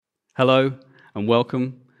Hello and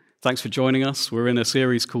welcome. Thanks for joining us. We're in a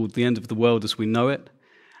series called The End of the World as We Know It.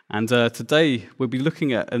 And today we'll be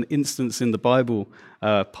looking at an instance in the Bible,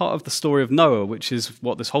 part of the story of Noah, which is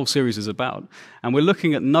what this whole series is about. And we're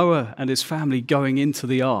looking at Noah and his family going into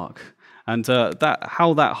the ark. And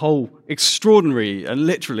how that whole extraordinary and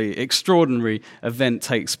literally extraordinary event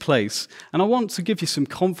takes place. And I want to give you some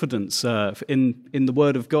confidence in the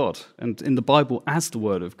Word of God and in the Bible as the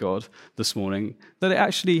Word of God this morning, that it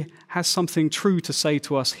actually has something true to say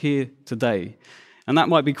to us here today. And that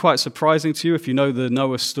might be quite surprising to you if you know the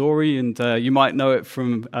Noah story, and you might know it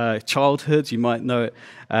from childhood. You might know it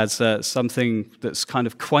as something that's kind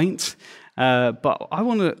of quaint. But I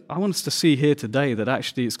want us to see here today that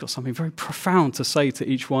actually it's got something very profound to say to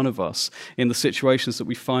each one of us in the situations that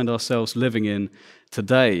we find ourselves living in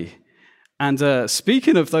today. And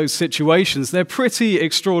speaking of those situations, they're pretty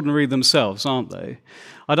extraordinary themselves, aren't they?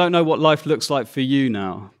 I don't know what life looks like for you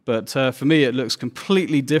now, but for me it looks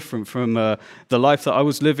completely different from the life that I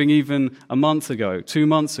was living even a month ago, 2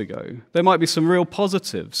 months ago. There might be some real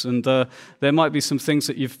positives, and there might be some things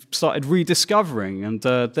that you've started rediscovering, and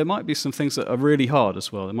there might be some things that are really hard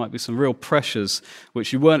as well. There might be some real pressures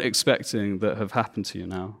which you weren't expecting that have happened to you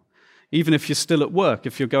now. Even if you're still at work,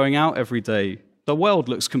 if you're going out every day, the world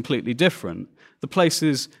looks completely different. The place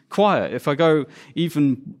is quiet. If I go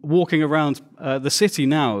even walking around the city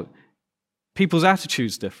now, people's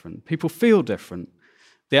attitude's different. People feel different.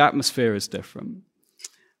 The atmosphere is different.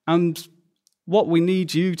 And what we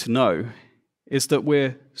need you to know is that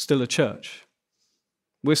we're still a church.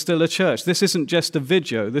 We're still a church. This isn't just a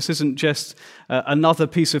video. This isn't just another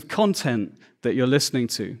piece of content that you're listening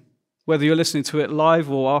to. Whether you're listening to it live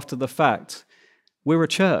or after the fact, we're a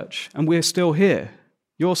church, and we're still here.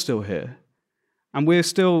 You're still here. And we're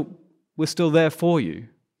still there for you.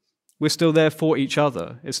 We're still there for each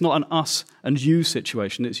other. It's not an us and you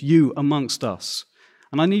situation. It's you amongst us.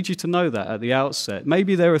 And I need you to know that at the outset.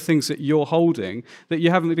 Maybe there are things that you're holding that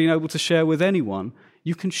you haven't been able to share with anyone.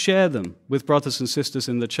 You can share them with brothers and sisters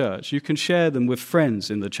in the church. You can share them with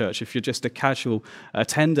friends in the church if you're just a casual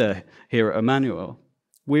attender here at Emmanuel.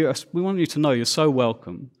 We want you to know you're so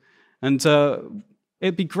welcome. And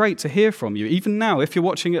it'd be great to hear from you. Even now, if you're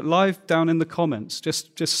watching it live, down in the comments,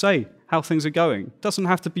 just say how things are going. It doesn't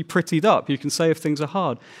have to be prettied up. You can say if things are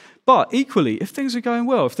hard. But equally, if things are going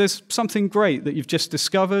well, if there's something great that you've just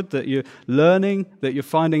discovered, that you're learning, that you're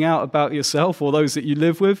finding out about yourself or those that you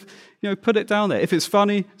live with, put it down there. If it's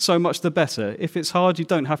funny, so much the better. If it's hard, you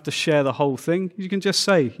don't have to share the whole thing. You can just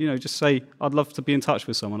say, I'd love to be in touch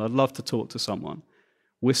with someone. I'd love to talk to someone.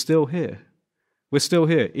 We're still here. We're still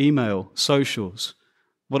here. Email, socials,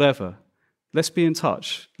 whatever. Let's be in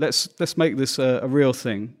touch. Let's make this a real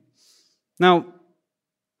thing. Now,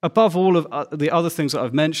 above all of the other things that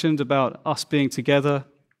I've mentioned about us being together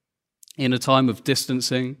in a time of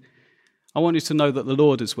distancing, I want you to know that the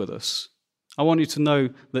Lord is with us. I want you to know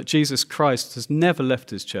that Jesus Christ has never left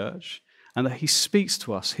his church and that he speaks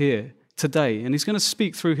to us here today. And he's going to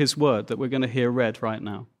speak through his word that we're going to hear read right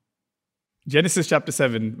now. Genesis chapter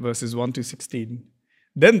 7, verses 1 to 16.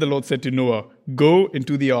 Then the Lord said to Noah, "Go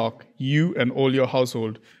into the ark, you and all your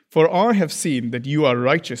household, for I have seen that you are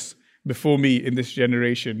righteous before me in this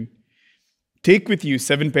generation. Take with you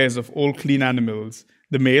 7 pairs of all clean animals,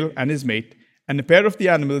 the male and his mate, and a pair of the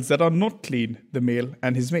animals that are not clean, the male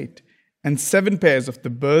and his mate, and 7 pairs of the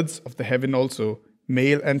birds of the heaven also,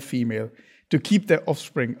 male and female, to keep their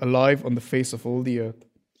offspring alive on the face of all the earth.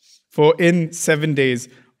 For in 7 days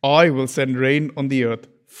I will send rain on the earth,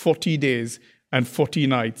 40 days and 40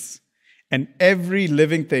 nights, and every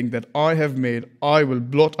living thing that I have made I will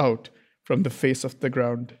blot out from the face of the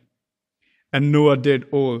ground." And Noah did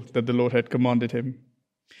all that the Lord had commanded him.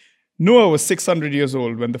 Noah was 600 years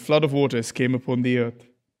old when the flood of waters came upon the earth.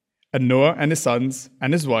 And Noah and his sons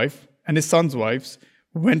and his wife and his sons' wives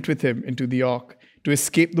went with him into the ark to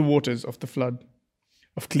escape the waters of the flood.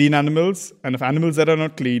 Of clean animals and of animals that are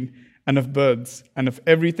not clean, and of birds and of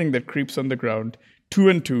everything that creeps on the ground, 2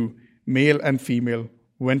 and 2, male and female,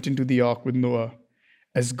 went into the ark with Noah,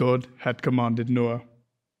 as God had commanded Noah.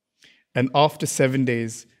 And after 7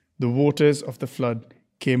 days, the waters of the flood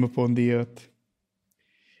came upon the earth.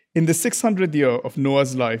 In the 600th year of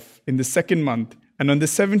Noah's life, in the 2nd month, and on the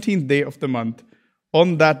 17th day of the month,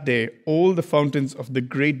 on that day, all the fountains of the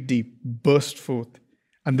great deep burst forth,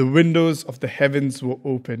 and the windows of the heavens were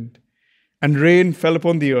opened, and rain fell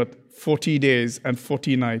upon the earth 40 days and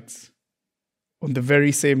 40 nights. On the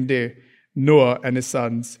very same day, Noah and his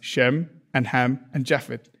sons, Shem and Ham and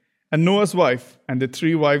Japheth, and Noah's wife and the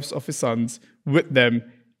 3 wives of his sons with them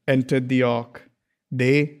entered the ark,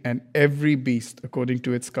 they and every beast according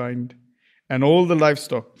to its kind, and all the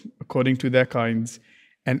livestock according to their kinds,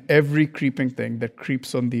 and every creeping thing that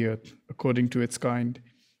creeps on the earth according to its kind,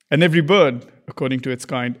 and every bird according to its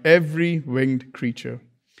kind, every winged creature.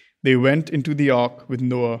 They went into the ark with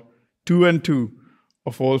Noah, 2 and 2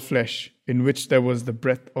 of all flesh, in which there was the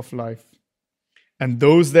breath of life. And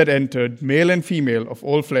those that entered, male and female of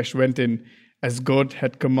all flesh, went in as God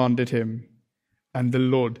had commanded him, and the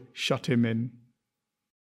Lord shut him in.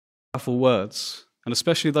 Powerful words, and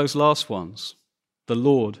especially those last ones. The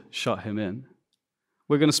Lord shut him in.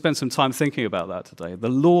 We're going to spend some time thinking about that today. The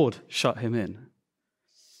Lord shut him in.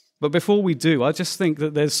 But before we do, I just think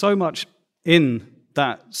that there's so much in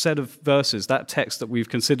that set of verses, that text that we've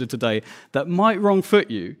considered today, that might wrong foot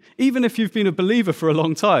you, even if you've been a believer for a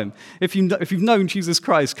long time. If you've known Jesus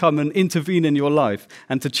Christ come and intervene in your life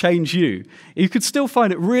and to change you, you could still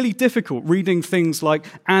find it really difficult reading things like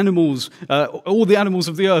animals, all the animals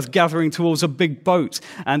of the earth gathering towards a big boat,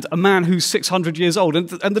 and a man who's 600 years old. And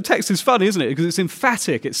the text is funny, isn't it? Because it's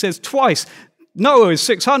emphatic. It says twice, Noah is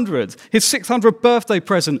 600. His 600th birthday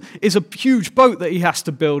present is a huge boat that he has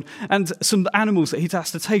to build and some animals that he has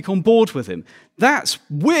to take on board with him. That's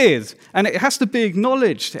weird, and it has to be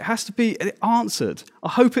acknowledged. It has to be answered. I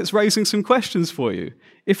hope it's raising some questions for you.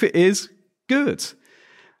 If it is, good.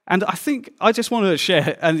 And I think I just want to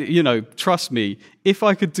share, and trust me, if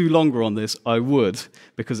I could do longer on this, I would,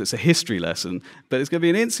 because it's a history lesson. But it's going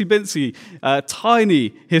to be an incy-bincy,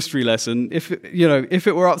 tiny history lesson. If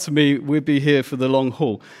it were up to me, we'd be here for the long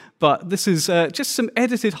haul. But this is just some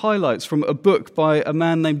edited highlights from a book by a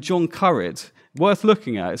man named John Currid, worth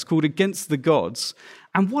looking at. It's called Against the Gods.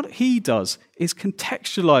 And what he does is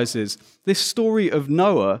contextualizes this story of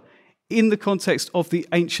Noah in the context of the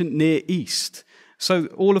ancient Near East. So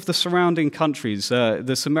all of the surrounding countries,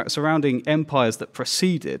 the surrounding empires that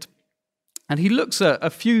preceded. And he looks at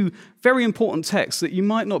a few very important texts that you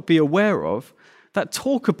might not be aware of that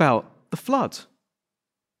talk about the flood.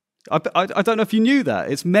 I don't know if you knew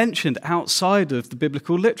that. It's mentioned outside of the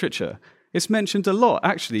biblical literature. It's mentioned a lot.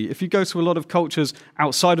 Actually, if you go to a lot of cultures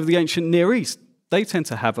outside of the ancient Near East, they tend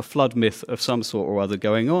to have a flood myth of some sort or other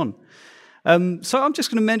going on. So I'm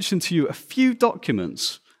just going to mention to you a few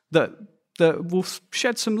documents that will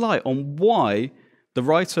shed some light on why the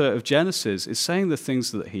writer of Genesis is saying the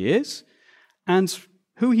things that he is and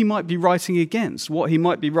who he might be writing against, what he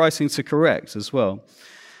might be writing to correct as well.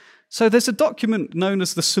 So there's a document known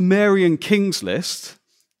as the Sumerian Kings List,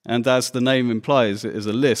 and as the name implies, it is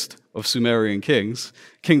a list of Sumerian kings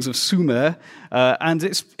of Sumer, and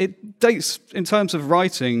it dates in terms of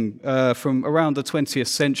writing from around the 20th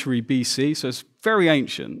century BC, so it's very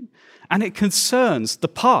ancient. And it concerns the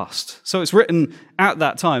past. So it's written at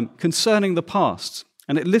that time concerning the past.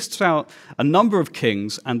 And it lists out a number of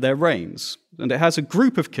kings and their reigns. And it has a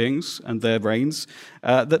group of kings and their reigns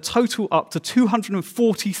that total up to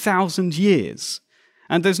 240,000 years.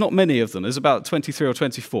 And there's not many of them. There's about 23 or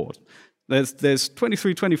 24. There's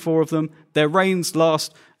 23, 24 of them. Their reigns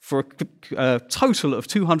last for a total of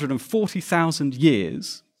 240,000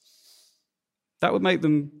 years. That would make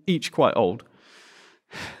them each quite old,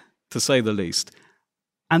 to say the least.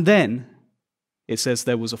 And then it says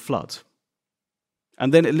there was a flood.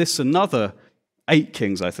 And then it lists another 8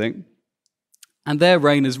 kings, I think. And their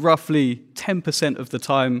reign is roughly 10% of the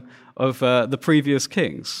time of the previous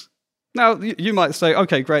kings. Now, you might say,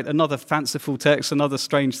 okay, great, another fanciful text, another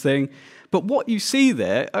strange thing. But what you see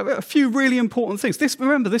there are a few really important things.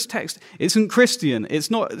 Remember, this text isn't Christian. It's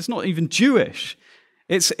not even Jewish.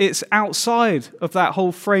 It's outside of that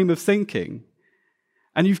whole frame of thinking.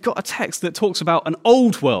 And you've got a text that talks about an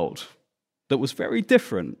old world that was very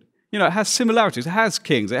different. It has similarities. It has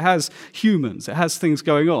kings. It has humans. It has things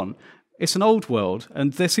going on. It's an old world,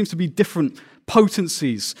 and there seems to be different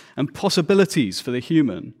potencies and possibilities for the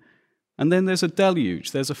human. And then there's a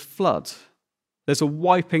deluge. There's a flood. There's a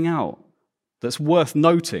wiping out that's worth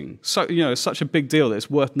noting. So, such a big deal that it's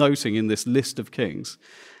worth noting in this list of kings.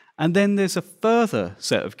 And then there's a further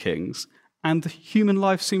set of kings, and human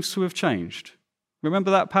life seems to have changed.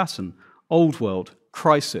 Remember that pattern? Old world,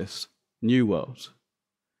 crisis, new world.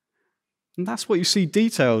 And that's what you see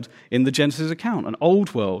detailed in the Genesis account. An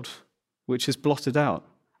old world which is blotted out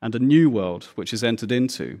and a new world which is entered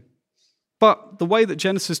into. But the way that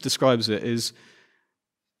Genesis describes it is,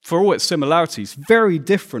 for all its similarities, very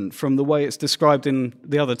different from the way it's described in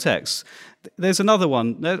the other texts. There's another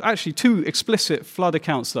one. There are actually 2 explicit flood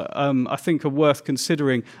accounts that I think are worth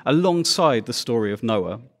considering alongside the story of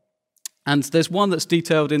Noah. And there's one that's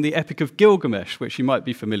detailed in the Epic of Gilgamesh, which you might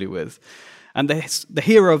be familiar with. And the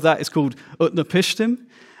hero of that is called Utnapishtim.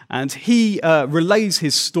 And he relays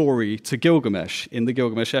his story to Gilgamesh in the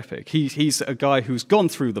Gilgamesh epic. He's a guy who's gone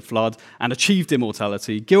through the flood and achieved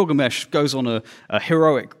immortality. Gilgamesh goes on a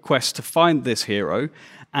heroic quest to find this hero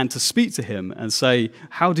and to speak to him and say,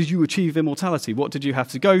 how did you achieve immortality? What did you have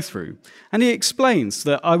to go through? And he explains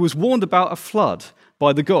that I was warned about a flood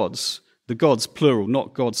by the gods plural,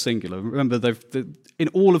 not God singular. Remember, in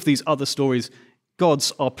all of these other stories,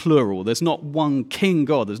 gods are plural. There's not one king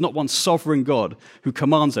god. There's not one sovereign god who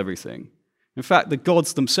commands everything. In fact, the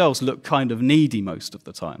gods themselves look kind of needy most of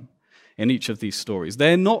the time in each of these stories.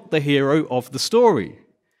 They're not the hero of the story.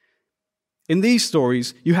 In these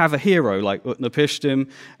stories, you have a hero like Utnapishtim,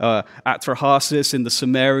 Atrahasis in the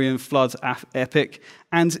Sumerian flood epic,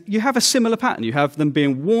 and you have a similar pattern. You have them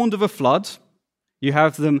being warned of a flood, you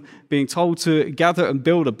have them being told to gather and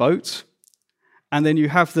build a boat, and then you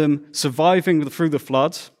have them surviving through the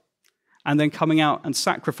flood, and then coming out and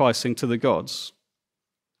sacrificing to the gods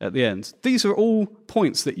at the end. These are all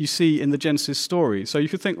points that you see in the Genesis story. So you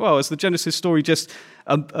could think, well, is the Genesis story just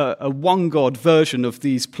a one-god version of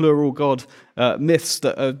these plural god myths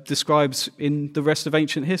that are described in the rest of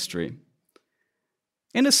ancient history?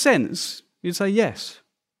 In a sense, you'd say yes.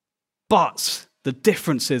 But the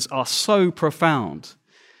differences are so profound.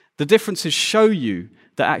 The differences show you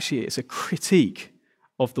that actually it's a critique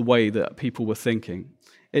of the way that people were thinking.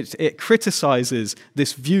 It criticizes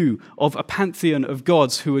this view of a pantheon of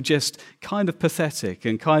gods who are just kind of pathetic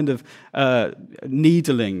and kind of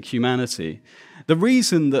needling humanity. The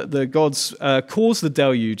reason that the gods cause the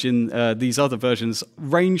deluge in these other versions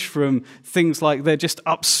range from things like they're just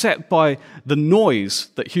upset by the noise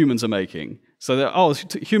that humans are making. So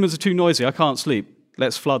humans are too noisy, I can't sleep,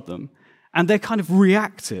 let's flood them. And they're kind of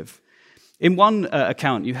reactive. In one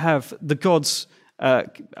account, you have the gods,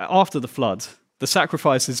 after the flood, the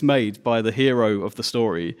sacrifice is made by the hero of the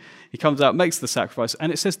story. He comes out, makes the sacrifice,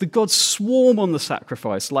 and it says the gods swarm on the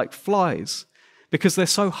sacrifice like flies because they're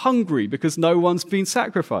so hungry because no one's been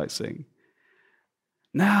sacrificing.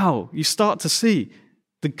 Now, you start to see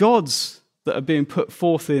the gods that are being put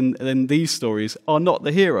forth in these stories are not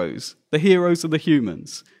the heroes. The heroes are the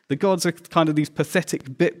humans. The gods are kind of these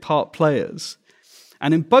pathetic bit part players.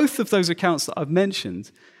 And in both of those accounts that I've mentioned,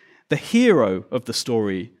 the hero of the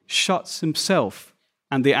story shuts himself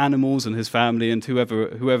and the animals and his family and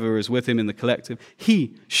whoever is with him in the collective,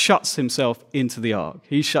 he shuts himself into the ark.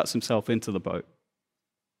 He shuts himself into the boat.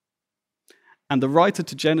 And the writer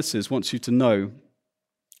to Genesis wants you to know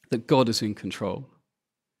that God is in control.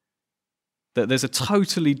 That there's a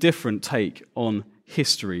totally different take on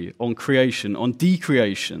history, on creation, on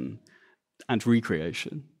decreation and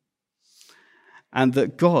recreation. And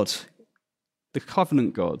that God, the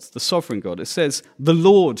covenant God, the sovereign God, it says the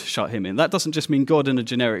Lord shut him in. That doesn't just mean God in a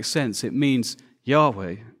generic sense. It means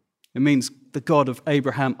Yahweh. It means the God of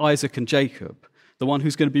Abraham, Isaac, and Jacob, the one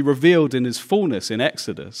who's going to be revealed in his fullness in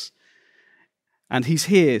Exodus. And he's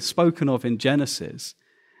here spoken of in Genesis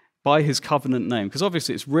by his covenant name, because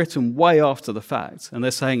obviously it's written way after the fact. And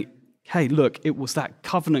they're saying, hey, look, it was that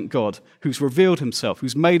covenant God who's revealed himself,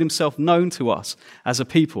 who's made himself known to us as a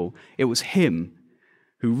people. It was him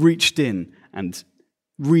who reached in and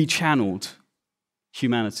rechanneled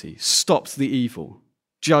humanity, stopped the evil,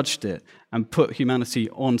 judged it, and put humanity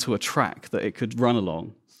onto a track that it could run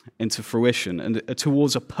along into fruition and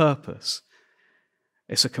towards a purpose.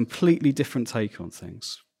 It's a completely different take on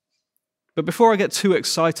things. But before I get too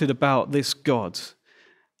excited about this God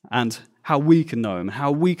and how we can know him,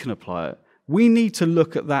 how we can apply it, we need to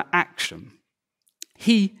look at that action.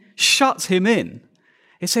 He shut him in.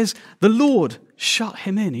 It says, the Lord shut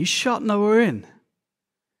him in. He shut Noah in.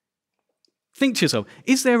 Think to yourself,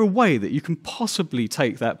 is there a way that you can possibly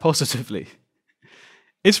take that positively?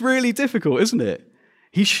 It's really difficult, isn't it?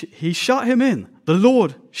 He shut him in. The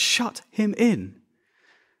Lord shut him in.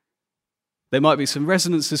 There might be some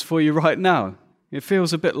resonances for you right now. It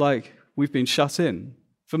feels a bit like we've been shut in.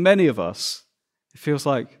 For many of us, it feels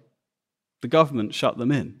like the government shut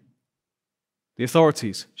them in. The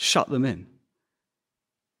authorities shut them in.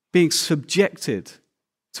 Being subjected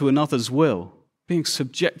to another's will, being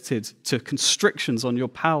subjected to constrictions on your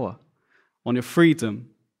power, on your freedom,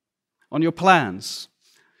 on your plans.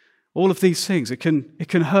 All of these things, it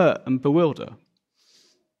can hurt and bewilder.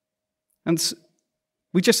 And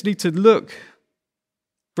we just need to look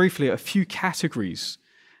briefly at a few categories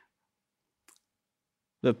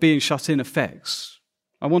that being shut in affects.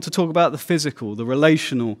 I want to talk about the physical, the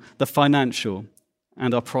relational, the financial,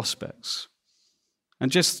 and our prospects.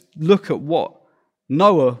 And just look at what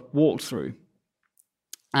Noah walked through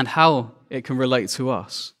and how it can relate to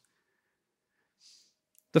us.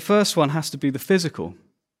 The first one has to be the physical.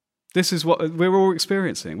 This is what we're all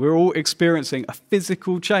experiencing. We're all experiencing a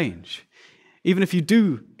physical change. Even if you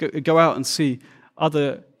do go out and see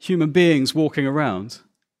other human beings walking around,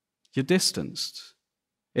 you're distanced.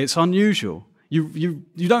 It's unusual. You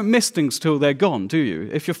don't miss things till they're gone, do you?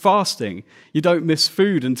 If you're fasting, you don't miss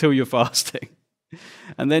food until you're fasting.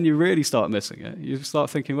 And then you really start missing it. You start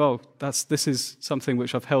thinking, well, this is something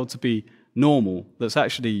which I've held to be normal, that's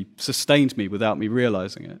actually sustained me without me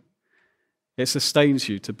realizing it. It sustains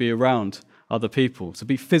you to be around other people, to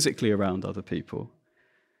be physically around other people.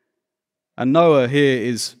 And Noah here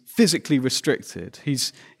is physically restricted.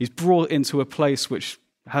 He's brought into a place which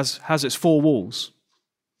has its four walls.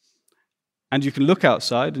 And you can look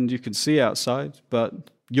outside and you can see outside,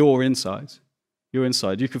 but you're inside. You're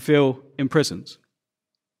inside. You can feel imprisoned.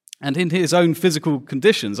 And in his own physical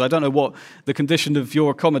conditions, I don't know what the condition of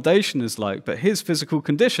your accommodation is like, but his physical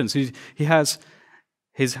conditions, he has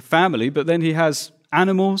his family, but then he has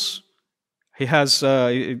animals. He's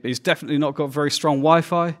definitely not got very strong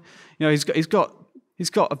Wi-Fi. You know, he's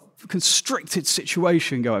got a constricted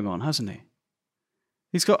situation going on, hasn't he?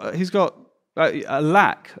 He's got a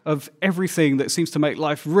lack of everything that seems to make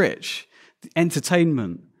life rich.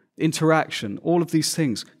 Entertainment, interaction, all of these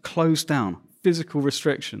things closed down, physical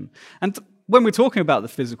restriction. And when we're talking about the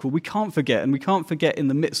physical, we can't forget in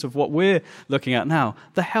the midst of what we're looking at now,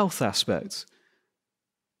 the health aspects.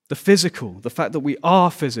 The physical, the fact that we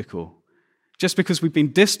are physical. Just because we've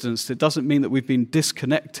been distanced, it doesn't mean that we've been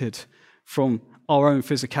disconnected from our own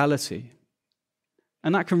physicality.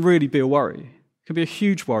 And that can really be a worry. It can be a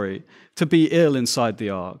huge worry to be ill inside the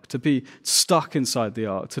ark, to be stuck inside the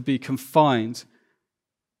ark, to be confined,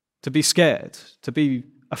 to be scared, to be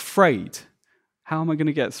afraid. How am I going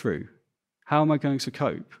to get through? How am I going to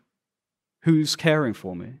cope? Who's caring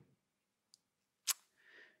for me?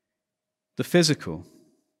 The physical.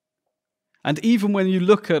 And even when you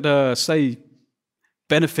look at, say,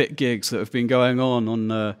 benefit gigs that have been going on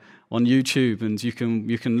YouTube, and you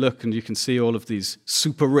can look and you can see all of these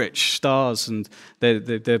super rich stars, and they're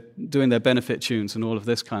doing their benefit tunes and all of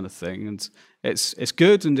this kind of thing, and it's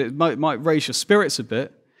good, and it might raise your spirits a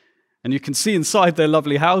bit, and you can see inside their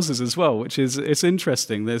lovely houses as well, which is it's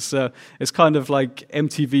interesting. It's kind of like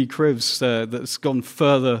MTV Cribs that's gone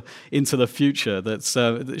further into the future, that's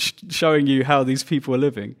showing you how these people are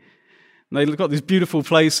living. And they've got these beautiful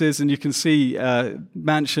places, and you can see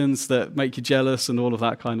mansions that make you jealous and all of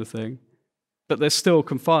that kind of thing. But they're still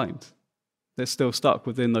confined. They're still stuck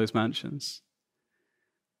within those mansions.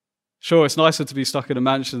 Sure, it's nicer to be stuck in a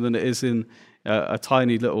mansion than it is in a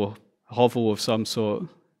tiny little hovel of some sort.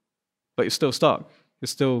 But you're still stuck. You're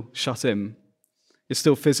still shut in. You're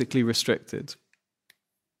still physically restricted.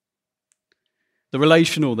 The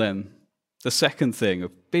relational then, the second thing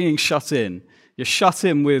of being shut in. You're shut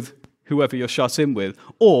in with whoever you're shut in with,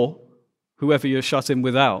 or whoever you're shut in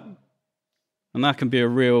without. And that can be a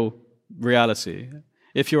real reality.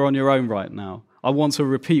 If you're on your own right now, I want to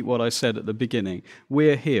repeat what I said at the beginning.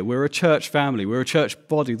 We're here. We're a church family. We're a church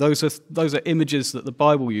body. Those are images that the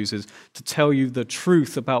Bible uses to tell you the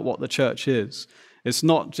truth about what the church is. It's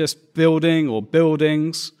not just building or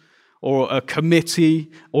buildings or a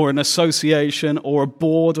committee or an association or a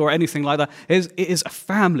board or anything like that. It is a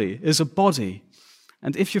family. It is a body.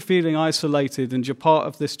 And if you're feeling isolated and you're part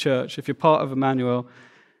of this church, if you're part of Emmanuel,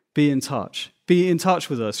 be in touch. Be in touch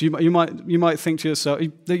with us. You might think to yourself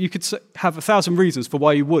that you could have 1,000 reasons for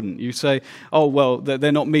why you wouldn't. You say, oh, well,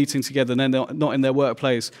 they're not meeting together, they're not in their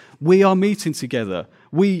workplace. We are meeting together.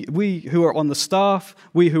 We who are on the staff,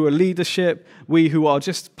 we who are leadership, we who are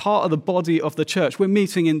just part of the body of the church, we're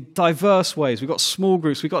meeting in diverse ways. We've got small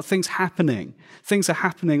groups, we've got things happening. Things are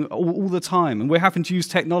happening all the time, and we're having to use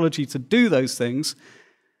technology to do those things,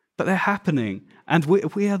 but they're happening, and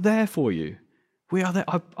we are there for you. We are there.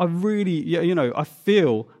 I really, I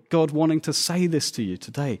feel God wanting to say this to you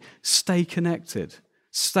today. Stay connected.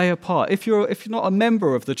 Stay apart. If you're not a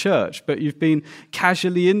member of the church, but you've been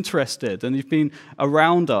casually interested and you've been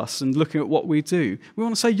around us and looking at what we do, we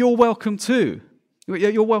want to say you're welcome too.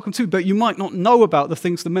 You're welcome too, but you might not know about the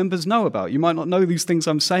things the members know about. You might not know these things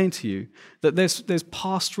I'm saying to you, that there's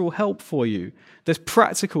pastoral help for you. There's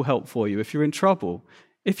practical help for you if you're in trouble,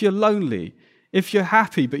 if you're lonely, if you're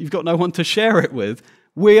happy but you've got no one to share it with.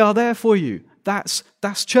 We are there for you. That's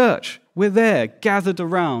church. We're there, gathered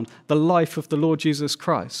around the life of the Lord Jesus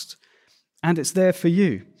Christ. And it's there for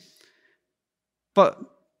you. But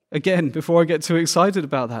again, before I get too excited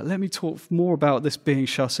about that, let me talk more about this being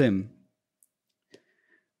shut in.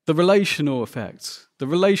 The relational effect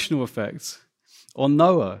on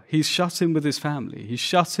Noah. He's shut in with his family. He's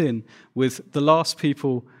shut in with the last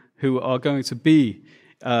people who are going to be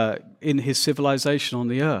in his civilization on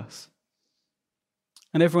the earth.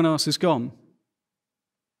 And everyone else is gone.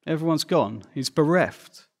 Everyone's gone. He's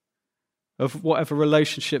bereft of whatever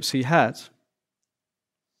relationships he had.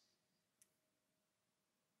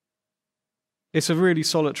 It's a really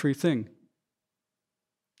solitary thing.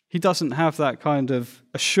 He doesn't have that kind of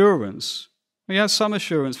assurance. He has some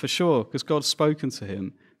assurance for sure, because God's spoken to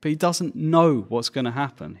him, but he doesn't know what's going to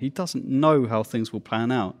happen. He doesn't know how things will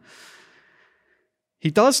plan out. He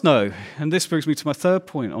does know, and this brings me to my third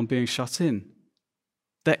point on being shut in,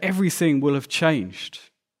 that everything will have changed.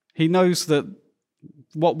 He knows that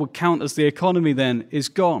what would count as the economy then is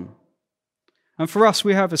gone. And for us,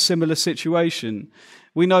 we have a similar situation.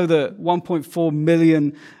 We know that 1.4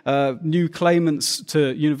 million new claimants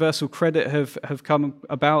to universal credit have come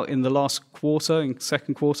about in the last quarter, in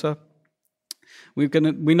second quarter. We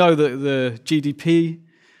know that the GDP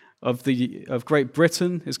of Great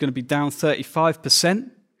Britain is going to be down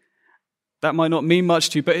 35%. That might not mean much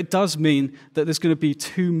to you, but it does mean that there's going to be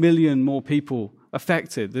 2 million more people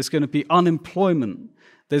affected. There's going to be unemployment.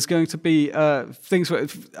 There's going to be things,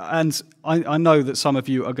 and I know that some of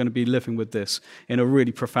you are going to be living with this in a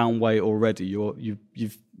really profound way already. You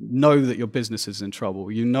know that your business is in trouble.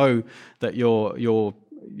 You know that your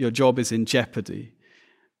job is in jeopardy,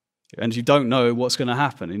 and you don't know what's going to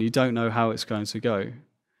happen, and you don't know how it's going to go.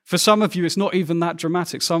 For some of you, it's not even that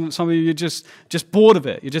dramatic. Some of you, you're just bored of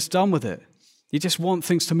it. You're just done with it. You just want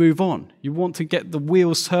things to move on. You want to get the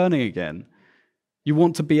wheels turning again. You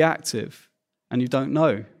want to be active, and you don't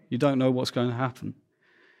know. You don't know what's going to happen.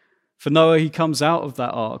 For Noah, he comes out of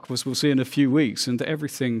that ark, as we'll see in a few weeks, and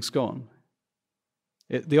everything's gone.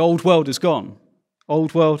 The old world is gone.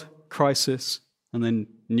 Old world, crisis, and then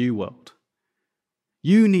new world.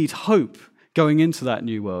 You need hope going into that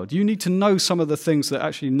new world. You need to know some of the things that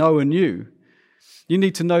actually Noah knew. You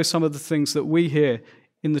need to know some of the things that we here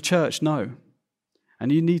in the church know.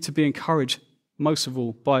 And you need to be encouraged, most of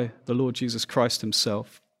all, by the Lord Jesus Christ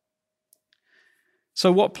himself.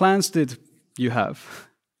 So what plans did you have?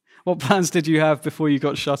 What plans did you have before you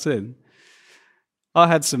got shut in? I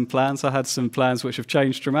had some plans. I had some plans which have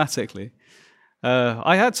changed dramatically.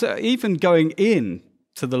 I had to, even going in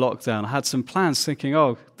to the lockdown, I had some plans thinking,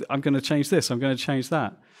 oh, I'm going to change this, I'm going to change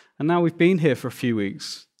that. And now we've been here for a few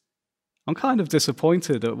weeks. I'm kind of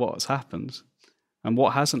disappointed at what's happened and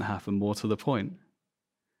what hasn't happened, more to the point.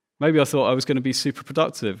 Maybe I thought I was going to be super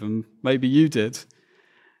productive, and maybe you did.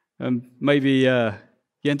 And maybe you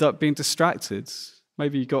end up being distracted.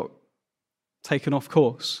 Maybe you got taken off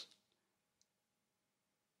course.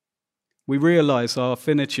 We realize our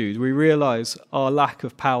finitude. We realize our lack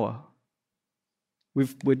of power.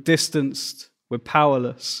 We're distanced. We're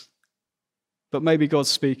powerless. But maybe God's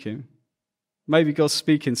speaking. Maybe God's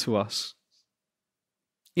speaking to us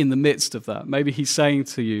in the midst of that. Maybe he's saying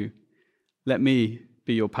to you, let me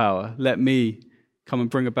be your power. Let me come and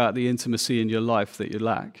bring about the intimacy in your life that you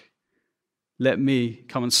lack. Let me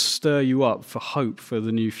come and stir you up for hope for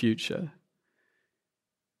the new future.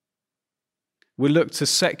 We look to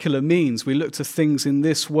secular means. We look to things in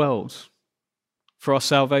this world for our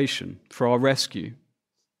salvation, for our rescue.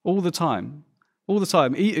 All the time. All the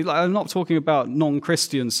time. I'm not talking about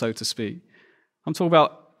non-Christians, so to speak. I'm talking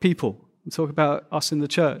about people. I'm talking about us in the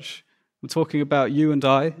church. I'm talking about you and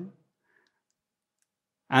I.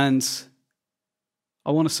 And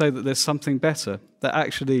I want to say that there's something better, that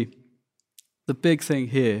actually the big thing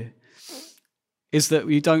here is that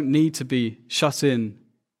you don't need to be shut in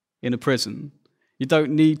a prison. You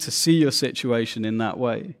don't need to see your situation in that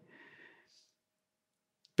way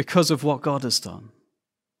because of what God has done.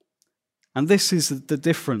 And this is the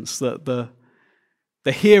difference, that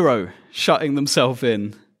the hero shutting themselves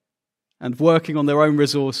in and working on their own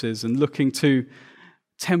resources and looking to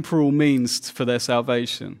temporal means for their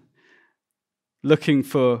salvation, looking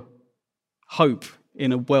for hope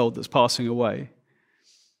in a world that's passing away.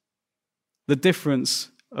 The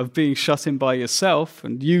difference of being shut in by yourself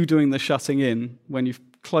and you doing the shutting in when you've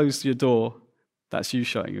closed your door, that's you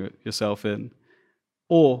shutting yourself in,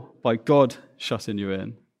 or by God shutting you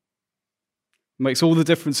in, makes all the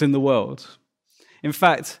difference in the world. In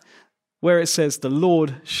fact, where it says the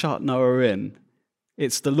Lord shut Noah in,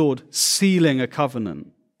 it's the Lord sealing a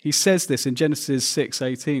covenant. He says this in Genesis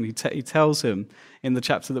 6:18. He tells him in the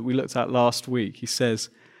chapter that we looked at last week, he says,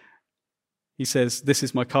 this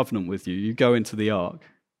is my covenant with you. You go into the ark.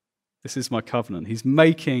 This is my covenant. He's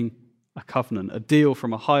making a covenant, a deal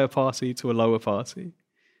from a higher party to a lower party.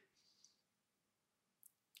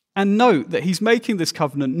 And note that he's making this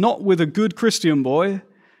covenant not with a good Christian boy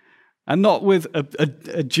and not with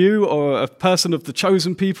a Jew or a person of the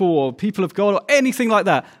chosen people or people of God or anything like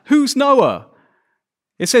that. Who's Noah?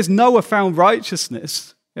 It says Noah found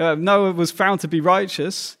righteousness. Noah was found to be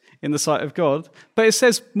righteous in the sight of God. But it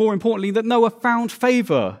says, more importantly, that Noah found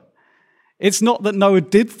favor. It's not that Noah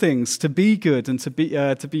did things to be good and to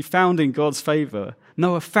be found in God's favor.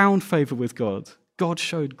 Noah found favor with God. God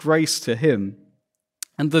showed grace to him.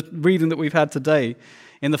 And the reading that we've had today,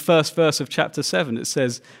 in the first verse of chapter 7, it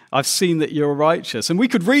says, I've seen that you're righteous. And we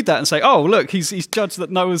could read that and say, oh, look, he's judged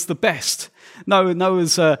that Noah's the best. No,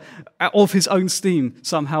 Noah's of his own steam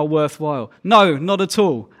somehow worthwhile. No, not at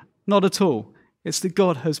all. Not at all. It's that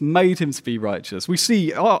God has made him to be righteous. We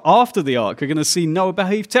see after the ark, we're going to see Noah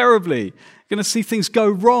behave terribly. We're going to see things go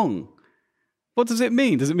wrong. What does it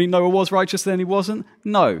mean? Does it mean Noah was righteous then he wasn't?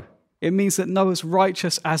 No. It means that Noah's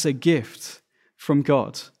righteous as a gift from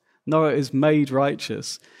God. Noah is made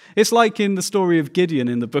righteous. It's like in the story of Gideon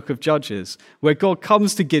in the book of Judges, where God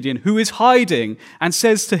comes to Gideon, who is hiding, and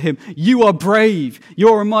says to him, you are brave,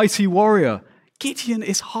 you're a mighty warrior. Gideon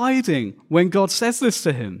is hiding when God says this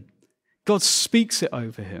to him. God speaks it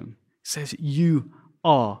over him, says, you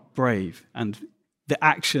are brave, and the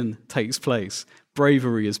action takes place.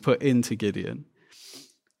 Bravery is put into Gideon.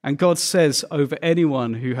 And God says over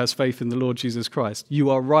anyone who has faith in the Lord Jesus Christ, you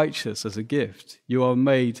are righteous as a gift. You are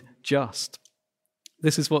made just.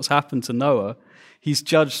 This is what's happened to Noah. He's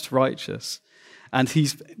judged righteous, and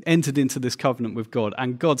he's entered into this covenant with God.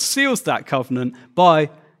 And God seals that covenant by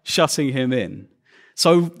shutting him in.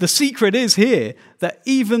 So the secret is here that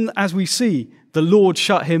even as we see the Lord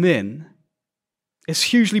shut him in, it's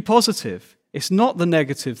hugely positive. It's not the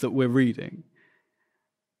negative that we're reading.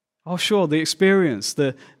 Oh, sure, the experience,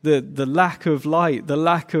 the lack of light, the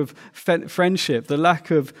lack of friendship, the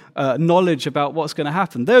lack of knowledge about what's going to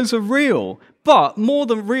happen, those are real. But more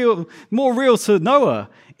real to Noah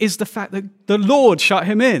is the fact that the Lord shut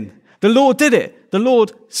him in. The Lord did it. The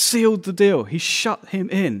Lord sealed the deal. He shut him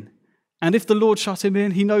in. And if the Lord shut him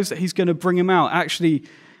in, he knows that he's going to bring him out. Actually,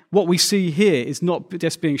 what we see here is not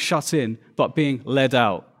just being shut in, but being led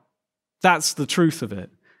out. That's the truth of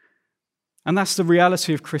it. And that's the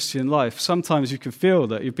reality of Christian life. Sometimes you can feel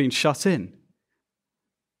that you've been shut in,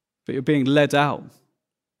 but you're being led out.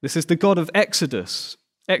 This is the God of Exodus.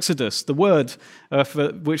 Exodus, the word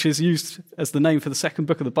which is used as the name for the second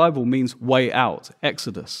book of the Bible, means way out.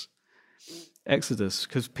 Exodus. Exodus,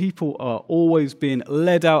 because people are always being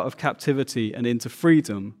led out of captivity and into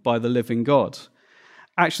freedom by the living God.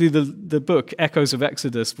 Actually, the book Echoes of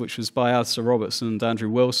Exodus, which was by Alistair Robertson and Andrew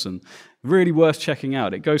Wilson, really worth checking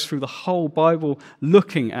out. It goes through the whole Bible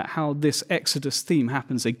looking at how this Exodus theme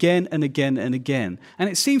happens again and again and again. And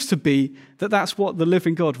it seems to be that that's what the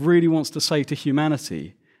living God really wants to say to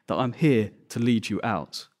humanity, that I'm here to lead you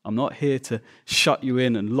out. I'm not here to shut you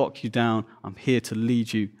in and lock you down. I'm here to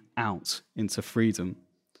lead you out into freedom.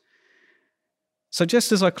 So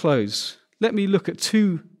just as I close, let me look at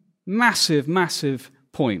two massive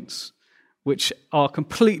points which are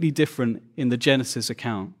completely different in the Genesis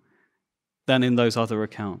account than in those other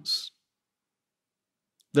accounts.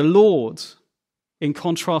 The Lord, in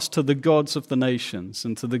contrast to the gods of the nations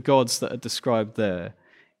and to the gods that are described there,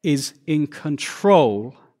 is in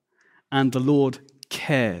control, and the Lord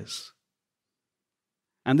cares.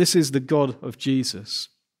 And this is the God of Jesus.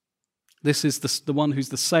 This is the one who's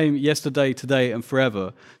the same yesterday, today, and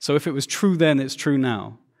forever. So if it was true then, it's true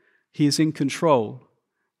now. He is in control,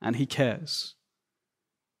 and he cares.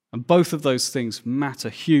 And both of those things matter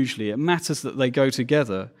hugely. It matters that they go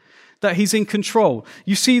together, that he's in control.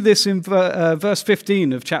 You see this in verse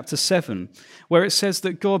 15 of chapter 7, where it says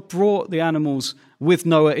that God brought the animals with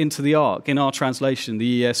Noah into the ark. In our translation,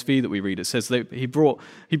 the ESV that we read, it says that he brought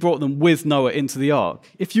them with Noah into the ark.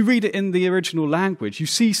 If you read it in the original language, you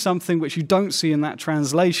see something which you don't see in that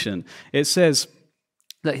translation. It says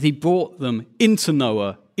that he brought them into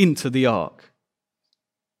Noah, into the ark.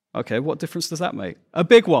 Okay, what difference does that make? A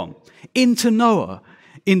big one. Into Noah,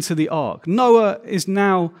 into the ark. Noah is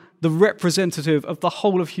now the representative of the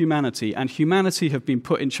whole of humanity, and humanity have been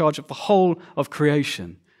put in charge of the whole of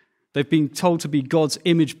creation. They've been told to be God's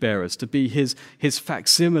image bearers, to be his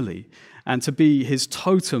facsimile, and to be his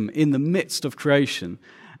totem in the midst of creation,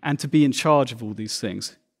 and to be in charge of all these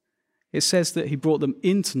things. It says that he brought them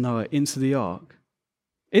into Noah, into the ark.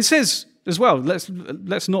 It says as well,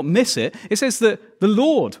 let's not miss it, it says that the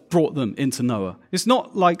Lord brought them into Noah. It's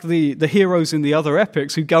not like the heroes in the other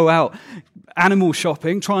epics who go out animal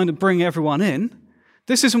shopping, trying to bring everyone in.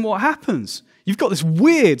 This isn't what happens. You've got this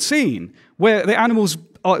weird scene where the animals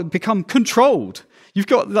become controlled. You've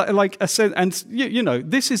got like a sense, and you know,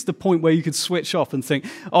 this is the point where you could switch off and think,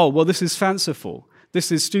 oh, well, this is fanciful.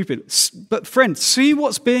 This is stupid. But friends, see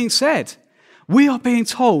what's being said. We are being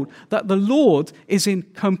told that the Lord is in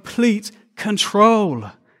complete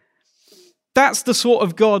control. That's the sort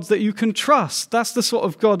of God that you can trust. That's the sort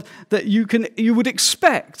of God that you would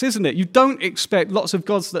expect, isn't it? You don't expect lots of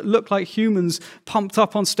gods that look like humans pumped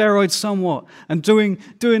up on steroids somewhat and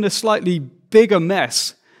doing a slightly bigger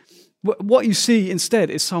mess. What you see instead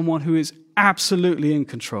is someone who is absolutely in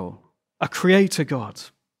control, a creator God,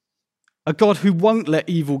 a God who won't let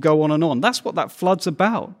evil go on and on. That's what that flood's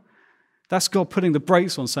about. That's God putting the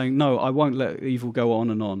brakes on, saying, no, I won't let evil go on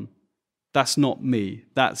and on. That's not me.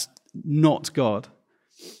 That's not God.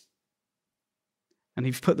 And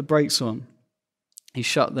he's put the brakes on. He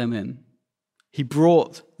shut them in. He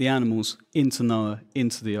brought the animals into Noah,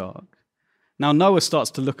 into the ark. Now Noah starts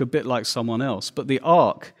to look a bit like someone else, but the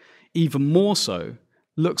ark, even more so,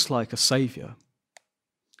 looks like a savior.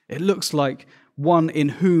 It looks like one in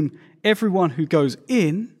whom everyone who goes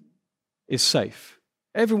in is safe.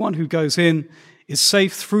 Everyone who goes in is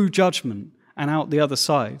safe through judgment and out the other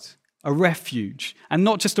side. A refuge, and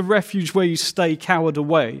not just a refuge where you stay cowered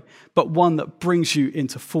away, but one that brings you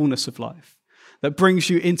into fullness of life, that brings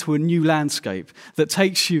you into a new landscape, that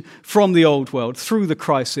takes you from the old world, through the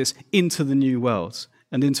crisis, into the new world,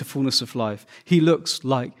 and into fullness of life. He looks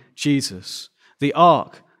like Jesus. The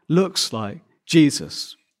ark looks like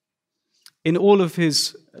Jesus. In all of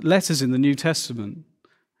his letters in the New Testament,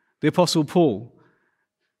 the Apostle Paul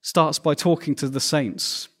starts by talking to the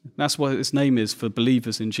saints. That's what his name is for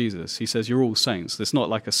believers in Jesus. He says, you're all saints. There's not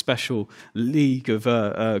like a special league of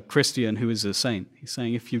a Christian who is a saint. He's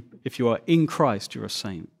saying if you are in Christ, you're a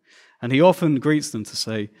saint. And he often greets them to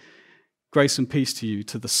say, grace and peace to you,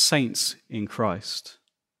 to the saints in Christ.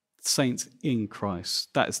 Saints in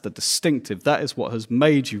Christ. That is the distinctive. That is what has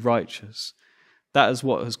made you righteous. That is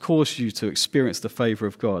what has caused you to experience the favor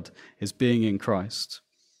of God, is being in Christ.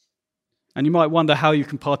 And you might wonder how you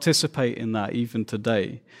can participate in that even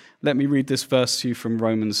today. Let me read this verse to you from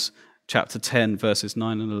Romans chapter 10, verses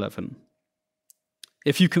 9 and 11.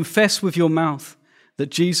 If you confess with your mouth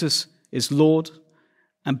that Jesus is Lord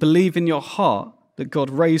and believe in your heart that God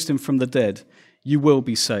raised him from the dead, you will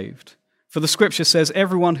be saved. For the scripture says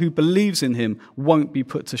everyone who believes in him won't be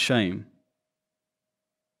put to shame.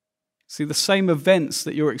 See, the same events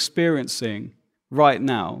that you're experiencing right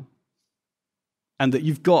now and that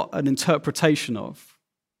you've got an interpretation of,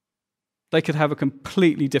 they could have a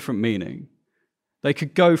completely different meaning. They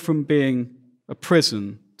could go from being a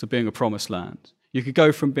prison to being a promised land. You could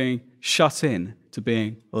go from being shut in to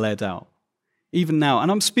being led out. Even now,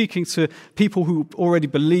 and I'm speaking to people who already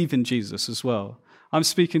believe in Jesus as well. I'm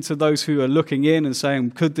speaking to those who are looking in and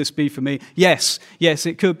saying, could this be for me? Yes,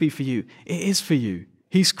 it could be for you. It is for you.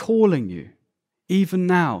 He's calling you. Even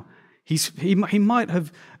now, he might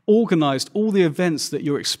have organized all the events that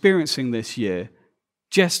you're experiencing this year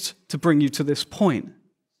just to bring you to this point,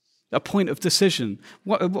 a point of decision,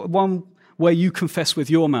 one where you confess with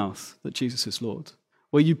your mouth that Jesus is Lord,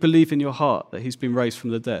 where you believe in your heart that he's been raised from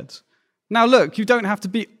the dead. Now look, you don't have to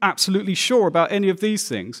be absolutely sure about any of these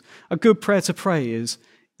things. A good prayer to pray is,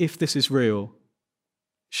 if this is real,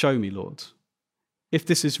 show me, Lord. If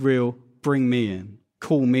this is real, bring me in,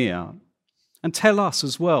 call me out. And tell us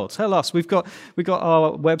as well. Tell us. We've got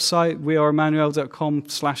our website,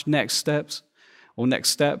 weareemmanuel.com/nextsteps or next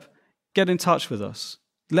step. Get in touch with us.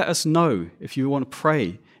 Let us know if you want to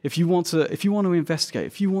pray, if you want to investigate,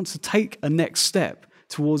 if you want to take a next step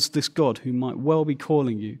towards this God who might well be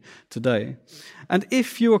calling you today. And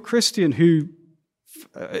if you're a Christian who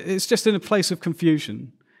is just in a place of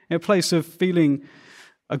confusion, in a place of feeling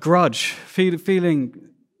a grudge,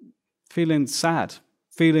 feeling sad,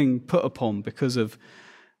 feeling put upon because of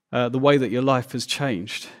the way that your life has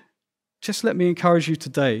changed, just let me encourage you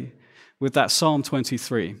today with that Psalm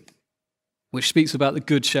 23, which speaks about the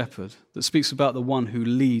good shepherd, that speaks about the one who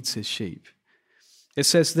leads his sheep. It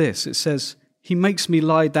says this, it says, he makes me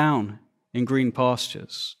lie down in green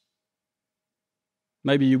pastures.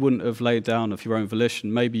 Maybe you wouldn't have laid down of your own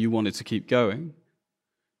volition. Maybe you wanted to keep going.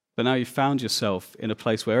 But now you've found yourself in a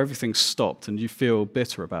place where everything's stopped and you feel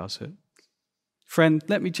bitter about it. Friend,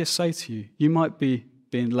 let me just say to you, you might be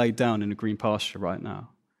being laid down in a green pasture right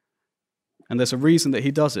now. And there's a reason that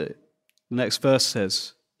he does it. The next verse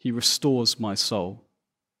says, he restores my soul.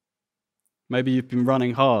 Maybe you've been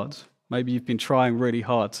running hard. Maybe you've been trying really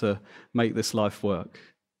hard to make this life work.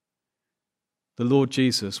 The Lord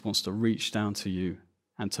Jesus wants to reach down to you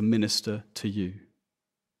and to minister to you.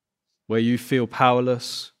 Where you feel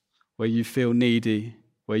powerless, where you feel needy,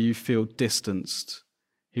 where you feel distanced,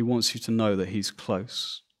 he wants you to know that he's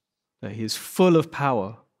close, that he is full of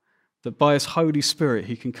power, that by his Holy Spirit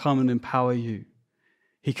he can come and empower you.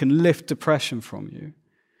 He can lift depression from you.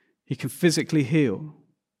 He can physically heal.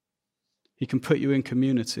 He can put you in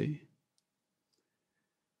community.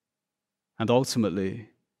 And ultimately,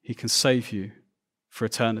 he can save you for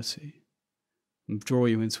eternity and draw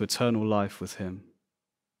you into eternal life with him.